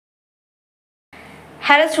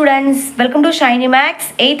Hello students, welcome to Shyni Max,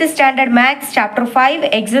 8th standard Max, chapter 5,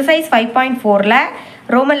 exercise 5.4 la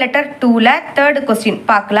Roman letter 2 la third question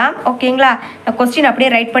பார்க்கலாம். ஓகேங்களா? நான் question அப்படியே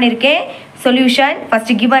right பண்ணிருக்கேன். Solution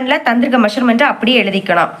first givenல தந்திருக்க measurement அப்படியே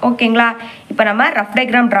எழுதிக்கணும். ஓகேங்களா? இப்போ நம்ம ரஃப்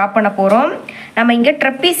டயகிராம் டிரா பண்ண போறோம். நம்ம இங்க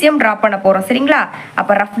ட்ரெபீசியம் டிரா பண்ண போறோம். சரிங்களா?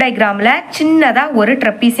 அப்ப ரஃப் டயகிராம்ல சின்னதா ஒரு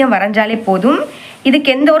ட்ரெபீசியம் வரைஞ்சாலே போதும்.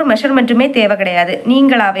 இதுக்கு எந்த ஒரு மெஷர்மென்ட்டுமே தேவை கிடையாது.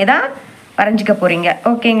 நீங்களாவே தான் வரைஞ்சிக்க போறீங்க.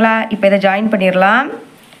 ஓகேங்களா? இப்போ இதை ஜாயின் பண்ணிடலாம்.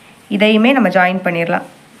 இதையுமே நம்ம ஜாயின் பண்ணிடலாம்.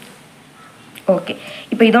 ஓகே,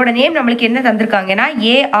 இப்போ இதோட நேம் நம்மளுக்கு என்ன தந்திருக்காங்கன்னா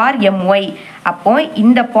ARMY. அப்போ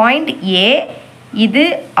இந்த பாயிண்ட் A, இது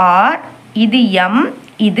R, இது M,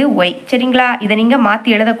 இது Y. சரிங்களா? இதை நீங்க மாத்தி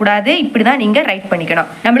எழுதக்கூடாது. இப்படிதான் நீங்க ரைட் பண்ணிக்கணும்.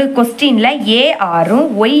 நம்மளுக்கு கொஸ்டின்ல ARம்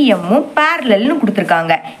YMம் parallelனு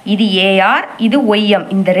கொடுத்துருக்காங்க. இது AR, இது YM.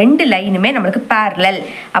 இந்த ரெண்டு லைனுமே நம்மளுக்கு parallel.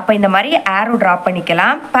 அப்ப இந்த மாதிரி arrow டிரா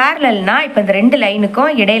பண்ணிக்கலாம். parallelனா இப்ப இந்த ரெண்டு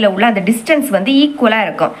லைனுக்கும் இடையில உள்ள அந்த டிஸ்டன்ஸ் வந்து ஈக்குவலா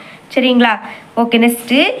இருக்கும். சரிங்களா? Okay,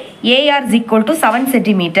 next AR is equal to 7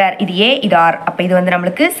 cm. இது A, இது R. அப்ப இது வந்து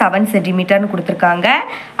நம்மளுக்கு 7 cm னு கொடுத்திருக்காங்க.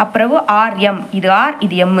 அப்புறம் RM, இது R,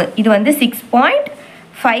 இது M. இது வந்து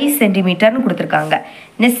 6.5 cm னு கொடுத்திருக்காங்க.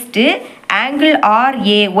 Next angle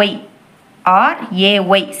RAY.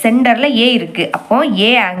 RAY சென்டர்ல A இருக்கு. அப்போ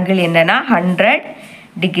A ஆங்கிள் என்னன்னா 100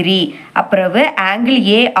 டிகிரி. அப்புறம் ஆங்கிள்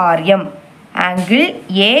ARM. ஆங்கிள்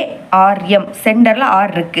ARM சென்டர்ல R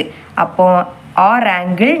இருக்கு. அப்போ R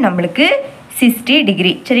ஆங்கிள் நம்மளுக்கு 60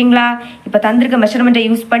 டிகிரி. சரிங்களா? இப்போ தந்திருக்க மெஷர்மெண்ட்டை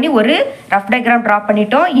யூஸ் பண்ணி ஒரு ரஃப் டயக்ராம் ட்ரா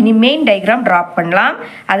பண்ணிட்டோம். இனி மெயின் டயக்ராம் ட்ரா பண்ணலாம்.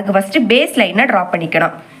 அதுக்கு ஃபர்ஸ்ட் பேஸ் லைனை ட்ரா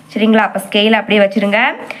பண்ணிக்கணும். சரிங்களா? அப்போ ஸ்கேலை அப்படியே வச்சுருங்க.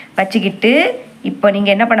 வச்சுக்கிட்டு இப்போ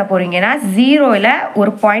நீங்கள் என்ன பண்ண போறீங்கன்னா 0ல்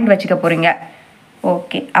ஒரு பாயிண்ட் வச்சுக்க போறீங்க.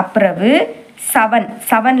 ஓகே, அப்புறம்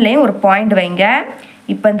 7லேயும் ஒரு பாயிண்ட் வைங்க.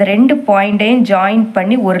 இப்போ இந்த ரெண்டு பாயிண்டையும் ஜாயின்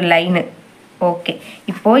பண்ணி ஒரு லைனு. ஓகே,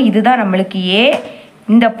 இப்போ இதுதான் நம்மளுக்கு A,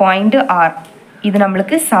 இந்த பாயிண்ட் R. இது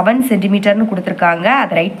நம்மளுக்கு 7 சென்டிமீட்டர்னு கொடுத்துருக்காங்க.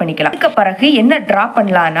 அதை ரைட் பண்ணிக்கலாம். அதுக்கு பிறகு என்ன ட்ரா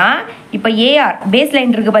பண்ணலான்னா இப்போ AR பேஸ்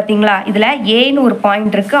லைன் இருக்கு பார்த்தீங்களா? இதில் ஏன்னு ஒரு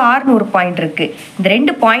பாயிண்ட் இருக்கு, ஆர்னு ஒரு பாயிண்ட் இருக்கு. இந்த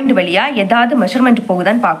ரெண்டு பாயிண்ட் வழியா ஏதாவது மெஷர்மெண்ட்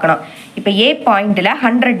போகுதான்னு பார்க்கணும். இப்போ A பாயிண்ட்ல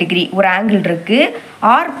 100 டிகிரி ஒரு ஆங்கிள் இருக்கு.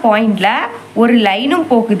 R பாயிண்ட்ல ஒரு லைனும்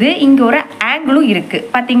போகுது, இங்க ஒரு ஆங்கிளும் இருக்கு.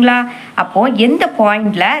 பாத்தீங்களா? அப்போ எந்த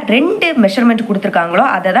பாயிண்ட்ல ரெண்டு மெஷர்மெண்ட் கொடுத்துருக்காங்களோ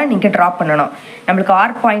அதை தான் நீங்க டிரா பண்ணணும். நம்மளுக்கு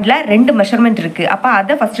R பாயிண்ட்ல ரெண்டு மெஷர்மெண்ட் இருக்கு. அப்போ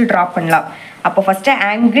அதை ஃபர்ஸ்ட் டிரா பண்ணலாம். அப்போ ஃபர்ஸ்ட்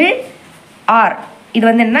ஆங்கிள் R இது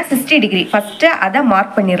வந்து என்ன 60 டிகிரி. ஃபர்ஸ்ட் அதை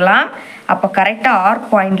மார்க் பண்ணிடலாம். அப்போ கரெக்டா R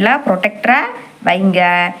பாயிண்ட்ல ப்ரொடெக்டரை வைங்க.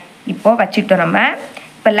 இப்போ வச்சுட்டோம் நம்ம.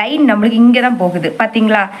 இப்போ லைன் நம்மளுக்கு இங்கே தான் போகுது.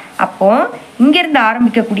 பார்த்தீங்களா? அப்போ இங்கேருந்து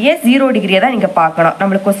ஆரம்பிக்கக்கூடிய 0 டிகிரியை தான் நீங்கள் பார்க்கணும்.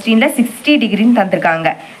 நம்மளுக்கு கொஸ்டினில் 60 டிகிரின்னு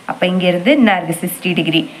தந்திருக்காங்க. அப்போ இங்கேருந்து என்ன இருக்குது 60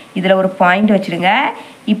 டிகிரி. இதில் ஒரு பாயிண்ட் வச்சுருங்க.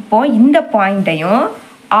 இப்போ இந்த பாயிண்ட்டையும்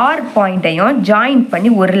R பாயிண்ட்டையும் ஜாயின்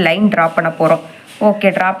பண்ணி ஒரு லைன் ட்ரா பண்ண போகிறோம்.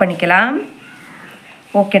 ஓகே, ட்ரா பண்ணிக்கலாம்.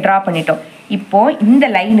 ஓகே, ட்ரா பண்ணிட்டோம். இப்போ இந்த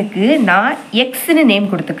லைனுக்கு நான் எக்ஸ்ன்னு நேம்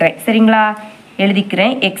கொடுத்துக்கிறேன். சரிங்களா?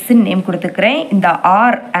 எழுதிக்கிறேன். எக்ஸ்ன்னு நேம் கொடுத்துக்கிறேன். இந்த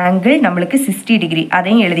R ஆங்கிள் நம்மளுக்கு 60 டிகிரி,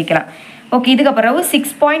 அதையும் எழுதிக்கலாம். ஓகே, இதுக்கப்புறம்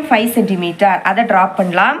 6.5 சென்டிமீட்டர் அதை ட்ரா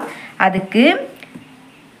பண்ணலாம். அதுக்கு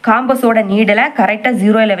காம்பஸோட நீடலை கரெக்டாக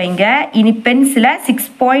 0ல் வைங்க. இனி பென்சிலை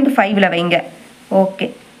 6.5ல் வைங்க. ஓகே,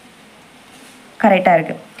 கரெக்டாக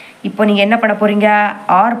இருக்கு. இப்போ நீங்கள் என்ன பண்ண போறீங்க?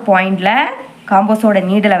 R பாயிண்டில் காம்பஸோட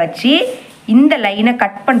நீடலை வச்சு இந்த லைனை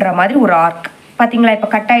கட் பண்ணுற மாதிரி ஒரு ஆர்க். பார்த்தீங்களா? இப்போ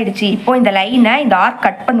கட் ஆயிடுச்சு. இப்போ இந்த லைனை இந்த ஆர்க்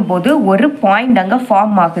கட் பண்ணும்போது ஒரு பாயிண்ட் அங்கே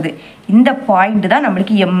ஃபார்ம் ஆகுது. இந்த பாயிண்ட் தான்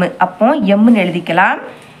நம்மளுக்கு M. அப்போ Mன்னு எழுதிக்கலாம்.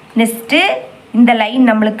 நெக்ஸ்ட்டு இந்த லைன்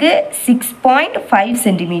நம்மளுக்கு 6.5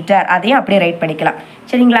 சென்டிமீட்டர், அதையும் அப்படியே ரைட் பண்ணிக்கலாம்.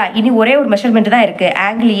 சரிங்களா? இனி ஒரே ஒரு மெஷர்மெண்ட் தான் இருக்குது.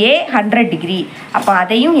 Angle A 100 degree. அப்போ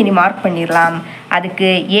அதையும் இனி மார்க் பண்ணிடலாம். அதுக்கு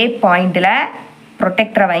A பாயிண்டில்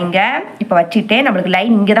ப்ரொடெக்டரை வைங்க. இப்போ வச்சுட்டே நம்மளுக்கு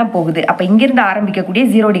லைன் இங்கே தான் போகுது. அப்போ இங்கேருந்து ஆரம்பிக்கக்கூடிய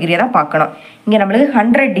 0 டிகிரியை தான் பார்க்கணும். இங்கே நம்மளுக்கு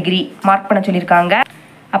 100 டிகிரி மார்க் பண்ண சொல்லியிருக்காங்க.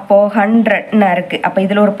 அப்போது 100ன்னு இருக்குது. அப்போ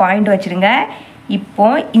இதில் ஒரு பாயிண்ட் வச்சுருங்க. இப்போ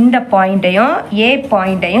இந்த பாயிண்ட்டையும் A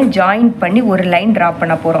பாயிண்ட்டையும் ஜாயின் பண்ணி ஒரு லைன் ட்ரா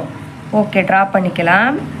பண்ண போகிறோம். ஓகே, ட்ரா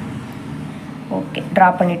பண்ணிக்கலாம். ஓகே,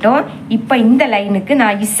 ட்ரா பண்ணிட்டோம். இப்போ இந்த லைனுக்கு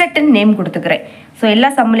நான் இசட்டுன்னு நேம் கொடுத்துக்கிறேன். ஸோ எல்லா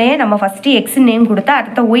சம்மிலையும் நம்ம ஃபஸ்ட்டு எக்ஸ்ன்னு நேம் கொடுத்தா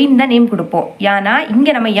அடுத்த ஒய்ன்னு தான் நேம் கொடுப்போம். ஏன்னா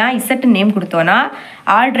இங்கே நம்ம ஏன் இசட்டுன்னு நேம் கொடுத்தோன்னா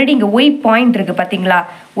ஆல்ரெடி இங்கே ஒய் பாயிண்ட் இருக்குது. பார்த்தீங்களா?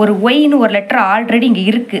 ஒரு ஒய்னு ஒரு லெட்டர் ஆல்ரெடி இங்கே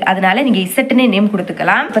இருக்குது. அதனால நீங்கள் இசட்டுன்னே நேம்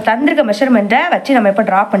கொடுத்துக்கலாம். இப்போ தந்திருக்க மெஷர்மெண்ட்டை வச்சு நம்ம இப்போ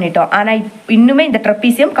ட்ரா பண்ணிட்டோம். ஆனால் இன்னுமே இந்த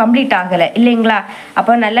ட்ரெபீசியம் கம்ப்ளீட் ஆகலை இல்லைங்களா?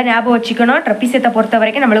 அப்போ நல்லா ஞாபகம் வச்சுக்கணும். ட்ரெபீசியத்தை பொறுத்த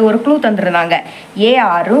வரைக்கும் நம்மளுக்கு ஒரு க்ளூ தந்துருந்தாங்க.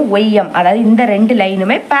 ARம் YM, அதாவது இந்த ரெண்டு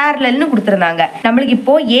லைனுமே பேரலல்னு கொடுத்துருந்தாங்க. நம்மளுக்கு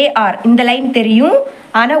இப்போ AR இந்த லைன் தெரியும்.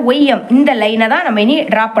 ஆனால் YM இந்த லைனை தான் நம்ம இனி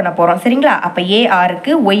ட்ரா பண்ண போகிறோம். சரிங்களா? அப்போ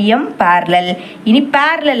ARக்கு YM பேரலல். இனி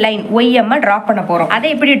பேரலல் லைன் YM ட்ரா பண்ண போகிறோம். அதை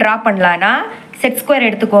எப்படி ட்ரா பண்ணலான்னா செட் ஸ்கொயர்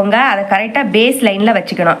எடுத்துக்கோங்க, அதை கரெக்டாக பேஸ் லைனில்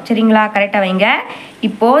வச்சுக்கணும். சரிங்களா, கரெக்டாக வைங்க.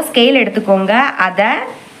 இப்போது ஸ்கேல் எடுத்துக்கோங்க, அதை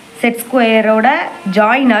செட் ஸ்கொயரோட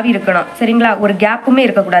ஜாயினாகவே இருக்கணும். சரிங்களா, ஒரு கேப்புமே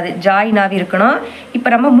இருக்கக்கூடாது, ஜாயினாகவே இருக்கணும். இப்போ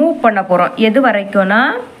நம்ம மூவ் பண்ண போகிறோம். எது வரைக்கும்னா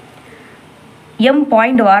எம்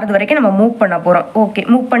பாயிண்ட் வாரது வரைக்கும் நம்ம மூவ் பண்ண போகிறோம். ஓகே,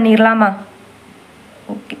 மூவ் பண்ணிடலாமா?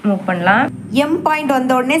 ஓகே, மூவ் பண்ணலாம். எம் பாயிண்ட்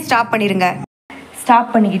வந்த உடனே ஸ்டாப் பண்ணிடுங்க.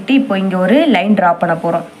 ஸ்டாப் பண்ணிக்கிட்டு இப்போ இங்கே ஒரு லைன் ட்ரா பண்ண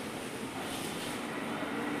போகிறோம்.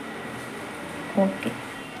 ஓகே,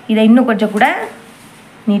 இதை இன்னும் கொஞ்சம் கூட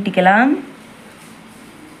நீட்டிக்கலாம்.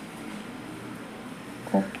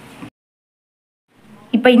 ஓகே,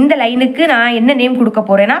 இப்போ இந்த லைனுக்கு நான் என்ன நேம் கொடுக்க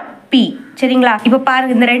போகிறேன்னா பி. சரிங்களா, இப்போ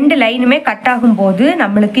பாருங்கள், இந்த 2 லைனுமே கட் ஆகும்போது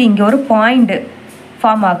நம்மளுக்கு இங்கே ஒரு பாயிண்ட்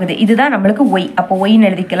ஃபார்ம் ஆகுது. இதுதான் நம்மளுக்கு ஒய். அப்போ ஒய்ன்னு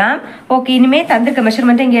எழுதிக்கலாம். ஓகே, இனிமேல் தந்திருக்க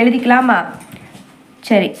மெஷர்மெண்ட்டை இங்கே எழுதிக்கலாமா?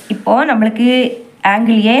 சரி, இப்போது நம்மளுக்கு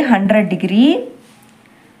ஆங்கிள் ஏ 100 டிகிரி.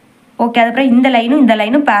 ஓகே, அதுக்கப்புறம் இந்த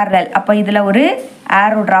லைனும் பேரலல். அப்போ இதில் ஒரு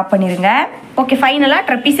ஆரோ ட்ரா பண்ணிடுங்க. ஓகே, ஃபைனலாக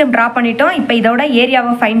ட்ரெப்பீசியம் ட்ரா பண்ணிட்டோம். இப்போ இதோட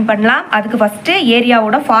ஏரியாவை ஃபைன் பண்ணலாம். அதுக்கு ஃபஸ்ட்டு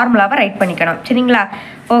ஏரியாவோட ஃபார்முலாவை ரைட் பண்ணிக்கணும். சரிங்களா,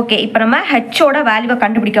 ஓகே, இப்போ நம்ம ஹெச்சோட வேல்யூவை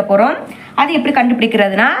கண்டுபிடிக்க போகிறோம். அது எப்படி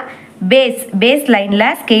கண்டுபிடிக்கிறதுனா பேஸ் லைனில்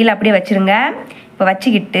ஸ்கேல் அப்படியே வச்சுருங்க. இப்போ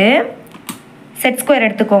வச்சுக்கிட்டு செட் ஸ்கொயர்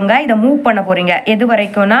எடுத்துக்கோங்க. இதை மூவ் பண்ண போகிறீங்க எது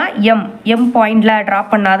வரைக்கும்னா எம் பாயிண்டில் ட்ரா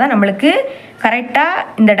பண்ணால் தான் நம்மளுக்கு கரெக்டாக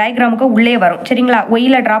இந்த டயக்ராமுக்கு உள்ளே வரும். சரிங்களா,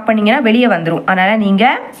 ஒயில் ட்ரா பண்ணிங்கன்னா வெளியே வந்துடும். அதனால்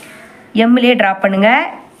நீங்கள் எம்லேயே ட்ரா பண்ணுங்கள்.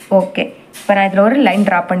 ஓகே, இப்போ நான் இதில் ஒரு லைன்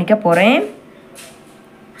ட்ரா பண்ணிக்க போகிறேன்.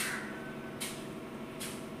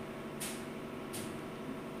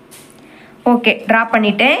 ஓகே, ட்ரா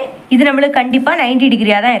பண்ணிவிட்டேன். இது நம்மளுக்கு கண்டிப்பாக 90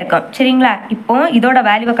 டிகிரியாக தான் இருக்கும். சரிங்களா, இப்போ இதோட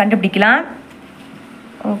வேல்யூவை கண்டுபிடிக்கலாம்.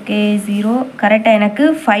 ஓகே, 0 கரெக்டாக எனக்கு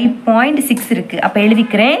 5.6 இருக்குது. அப்போ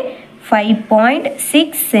எழுதிக்கிறேன் 5.6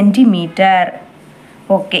 சென்டிமீட்டர்.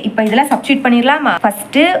 ஓகே, இப்போ இதெல்லாம் சப்ஸ்டியூட் பண்ணிடலாமா?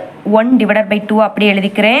 ஃபஸ்ட்டு 1/2 அப்படியே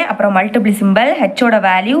எழுதிக்கிறேன். அப்புறம் multiple simple, ஹெச்சோட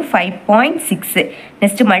value 5.6.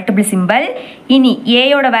 Next multiple simple. இனி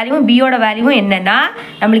ஏயோட வேல்யூவும் பியோட வேல்யூவும் என்னென்னா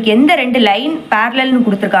நம்மளுக்கு எந்த 2 லைன் பேரலல்னு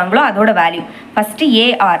கொடுத்துருக்காங்களோ அதோட வேல்யூ. ஃபஸ்ட்டு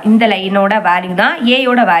ஏஆர், இந்த லைனோட வேல்யூ தான்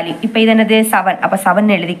ஏயோட வேல்யூ. இப்போ இது என்னது 7. அப்போ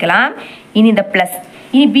 7 எழுதிக்கலாம். இனி இந்த ப்ளஸ்.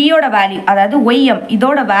 இனி பியோட வேல்யூ, அதாவது ஒய்எம்,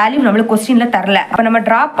 இதோட வேல்யூ நம்மளுக்கு கொஸ்டினில் தரல. அப்போ நம்ம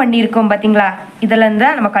ட்ராப் பண்ணியிருக்கோம் பார்த்தீங்களா, இதில்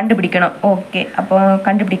இருந்தால் நம்ம கண்டுபிடிக்கணும். ஓகே, அப்போ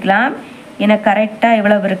கண்டுபிடிக்கலாம். எனக்கு கரெக்டாக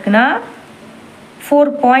எவ்வளவு இருக்குன்னா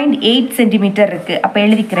 4.8 சென்டிமீட்டர் இருக்குது. அப்போ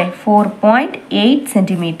எழுதிக்கிறேன் 4.8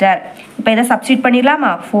 சென்டிமீட்டர். இப்போ இதை சப்ஸ்டியூட்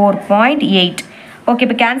பண்ணிடலாமா? 4.8. ஓகே,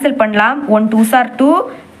 இப்போ கேன்சல் பண்ணலாம். 1 2s are 2,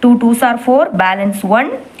 2 2s are 4, balance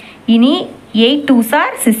 1. இனி 8 2s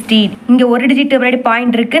are 16. இங்கே ஒரு டிஜிட் முன்னாடி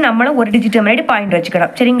பாயிண்ட் இருக்குது, நம்மளும் ஒரு டிஜிட் முன்னாடி பாயிண்ட்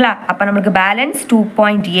வச்சுக்கிறோம். சரிங்களா, அப்போ நம்மளுக்கு பேலன்ஸ்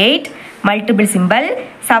 2.8. மல்டிபிள் சிம்பிள்,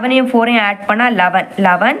 7ஐயும் 4ஐயும் ஆட் பண்ணால்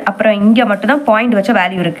 11. அப்புறம் இங்கே மட்டும்தான் பாயிண்ட் வச்ச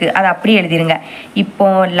வேல்யூ இருக்குது, அதை அப்படியே எழுதிருங்க. இப்போ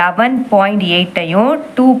 11.8ஐயும்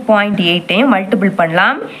 2.8ஐயும் மல்டிபிள்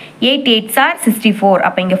பண்ணலாம். 8 8s are 64.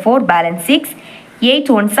 அப்போ இங்கே 4, பேலன்ஸ் 6. 8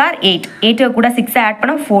 1s are 8. 8 கூட 6 ஆட்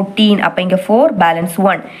பண்ணால் 14. அப்போ இங்கே 4, பேலன்ஸ்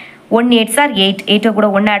 1. 1 8s are 8. 8 கூட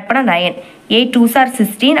 1 ஆட் பண்ணால் 9. 8 2s are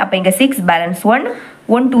 16. அப்போ இங்கே 6, பேலன்ஸ் 1.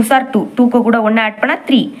 1 2s are 2. 2 கூட 1 ஆட் பண்ணால்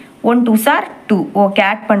 3. 1 2s are 2. ஓகே,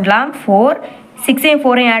 ஆட் பண்ணலாம். 4. 6ஐயும்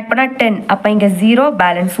 4ஐயும் ஆட் பண்ணால் 10. அப்போ இங்கே 0,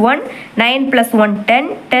 பேலன்ஸ் 1. 9 + 1 10.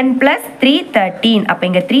 10 + 3 13. அப்போ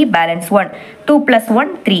இங்கே 3, பேலன்ஸ் 1. 2 +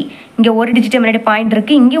 1 3. இங்கே ஒரு டிஜிட் முன்னாடி பாயிண்ட்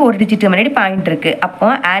இருக்குது, இங்கே ஒரு டிஜிட் முன்னாடி பாயிண்ட் இருக்குது. அப்போ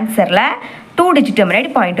ஆன்சரில் 2 டிஜிட் முன்னாடி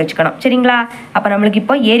பாயிண்ட் வச்சுக்கணும். சரிங்களா, அப்போ நம்மளுக்கு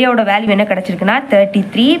இப்போ ஏரியாவோட வேல்யூ என்ன கிடச்சிருக்குன்னா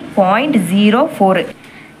 33.04.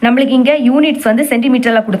 நம்மளுக்கு இங்கே யூனிட்ஸ் வந்து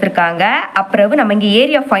சென்டிமீட்டரில் கொடுத்துருக்காங்க. அப்புறம் நம்ம இங்கே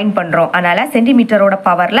ஏரியா ஃபைன் பண்ணுறோம், அதனால் சென்டிமீட்டரோட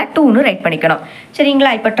பவரில் 2ன்னு ரைட் பண்ணிக்கணும்.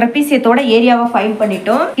 சரிங்களா, இப்போ ட்ரெப்பீசியத்தோட ஏரியாவை ஃபைன்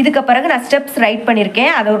பண்ணிட்டோம். இதுக்கு பிறகு நான் ஸ்டெப்ஸ் ரைட்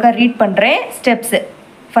பண்ணியிருக்கேன், அதை ஒரு ரீட் பண்ணுறேன். Steps.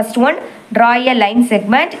 First one, draw a line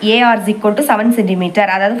segment AR is equal to 7 cm.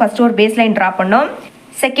 அதாவது ஃபர்ஸ்ட் ஒரு பேஸ் லைன் ட்ரா பண்ணோம்.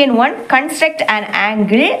 Second one, construct an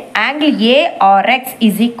angle ARX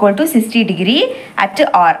is equal to 60 degree at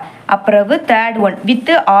R. அப்புறம் third one, with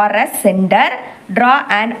RS center, draw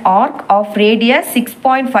an arc of radius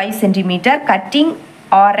 6.5 cm cutting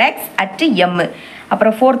RX at M.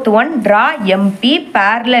 அப்புறம் fourth one, draw MP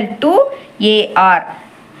parallel to AR.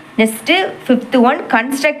 Next, fifth one,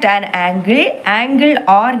 construct an angle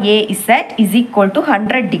RAZ is equal to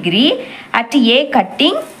 100 degree at A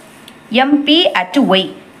cutting MP at Y.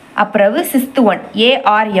 அப்புறம் sixth one,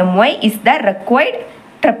 ARMY is the required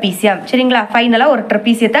trapezium. சரிங்களா, ஃபைனலாக ஒரு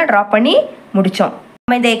ட்ரெப்பீசியத்தை draw பண்ணி முடித்தோம்.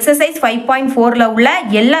 நம்ம இந்த exercise 5.4ல் உள்ள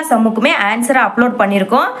எல்லா சம்முக்குமே ஆன்சரை அப்லோட்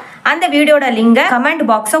பண்ணியிருக்கோம். அந்த வீடியோட லிங்கை கமெண்ட்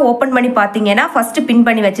பாக்ஸை ஓப்பன் பண்ணி பார்த்தீங்கன்னா ஃபஸ்ட்டு பின்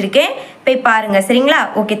பண்ணி வச்சுருக்கேன், போய் பாருங்கள். சரிங்களா,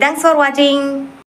 ஓகே, தேங்க்ஸ் ஃபார் வாட்சிங்.